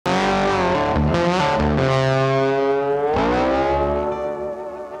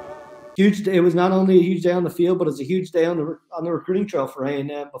huge. It was not only a huge day on the field, but it was a huge day on the recruiting trail for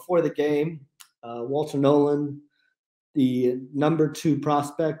A&M. Before the game, Walter Nolen, the #2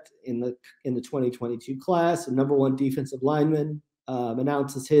 prospect in the 2022 class, and #1 defensive lineman,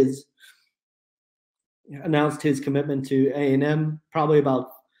 announced his commitment to A&M probably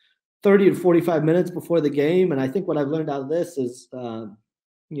about 30 to 45 minutes before the game. And I think what I've learned out of this is,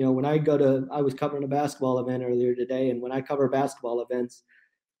 when I was covering a basketball event earlier today, and when I cover basketball events,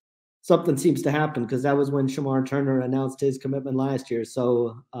 something seems to happen, because that was when Shamar Turner announced his commitment last year.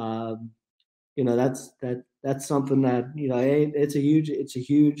 So, that's something that, it's a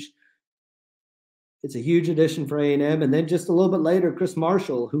huge addition for A&M. And then just a little bit later, Chris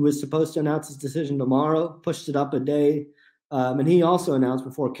Marshall, who was supposed to announce his decision tomorrow, pushed it up a day, and he also announced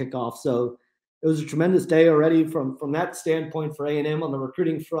before kickoff. So it was a tremendous day already from that standpoint for A&M on the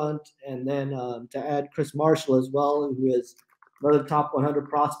recruiting front. And then to add Chris Marshall as well, who is another top 100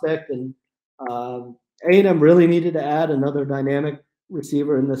 prospect. And A&M really needed to add another dynamic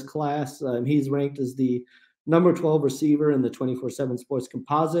receiver in this class. He's ranked as the number 12 receiver in the 24/7 Sports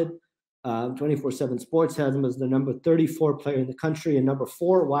composite. 24/7 Sports has him as the number 34 player in the country and number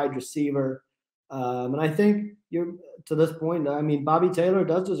 4 wide receiver. And I think to this point, I mean, Bobby Taylor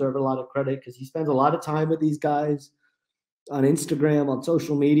does deserve a lot of credit, because he spends a lot of time with these guys on Instagram, on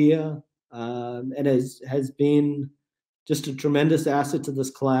social media, and has been just a tremendous asset to this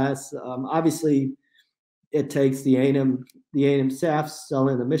class. Obviously, it takes the A&M staff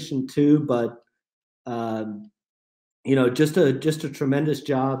selling the mission too, but just a tremendous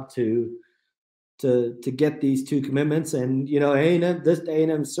job to get these 2 commitments. And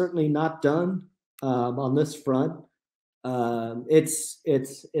A&M is certainly not done on this front. It's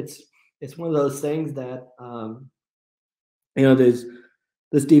one of those things that there's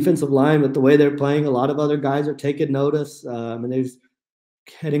this defensive line, with the way they're playing, a lot of other guys are taking notice, and there's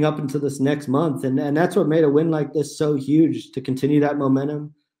heading up into this next month, and that's what made a win like this so huge, to continue that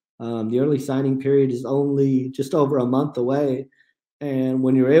momentum. The early signing period is only just over a month away. And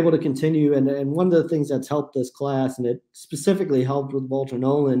when you're able to continue, and one of the things that's helped this class, and it specifically helped with Walter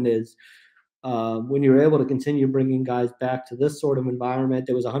Nolen, is when you're able to continue bringing guys back to this sort of environment.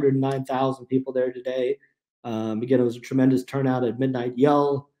 There was 109,000 people there today. Again, it was a tremendous turnout at Midnight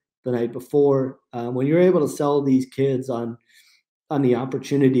Yell the night before. When you're able to sell these kids on the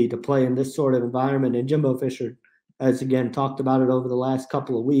opportunity to play in this sort of environment, and Jimbo Fisher has again talked about it over the last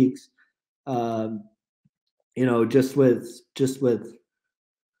couple of weeks, just with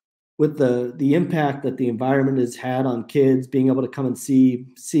the impact that the environment has had on kids, being able to come and see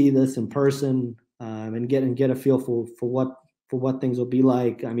this in person, and get a feel for what things will be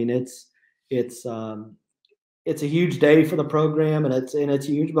like. I mean, it's a huge day for the program, and it's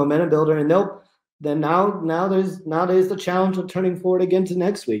a huge momentum builder. And now there's the challenge of turning forward again to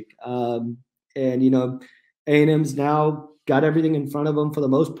next week. A&M's now got everything in front of them for the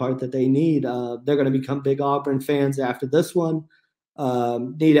most part that they need. They're going to become big Auburn fans after this one.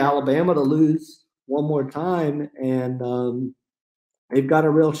 Need Alabama to lose one more time, and they've got a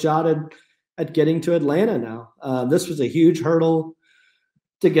real shot at getting to Atlanta now. This was a huge hurdle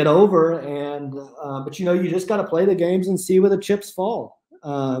to get over, but you just got to play the games and see where the chips fall.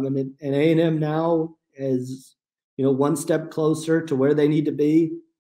 And A&M now is one step closer to where they need to be.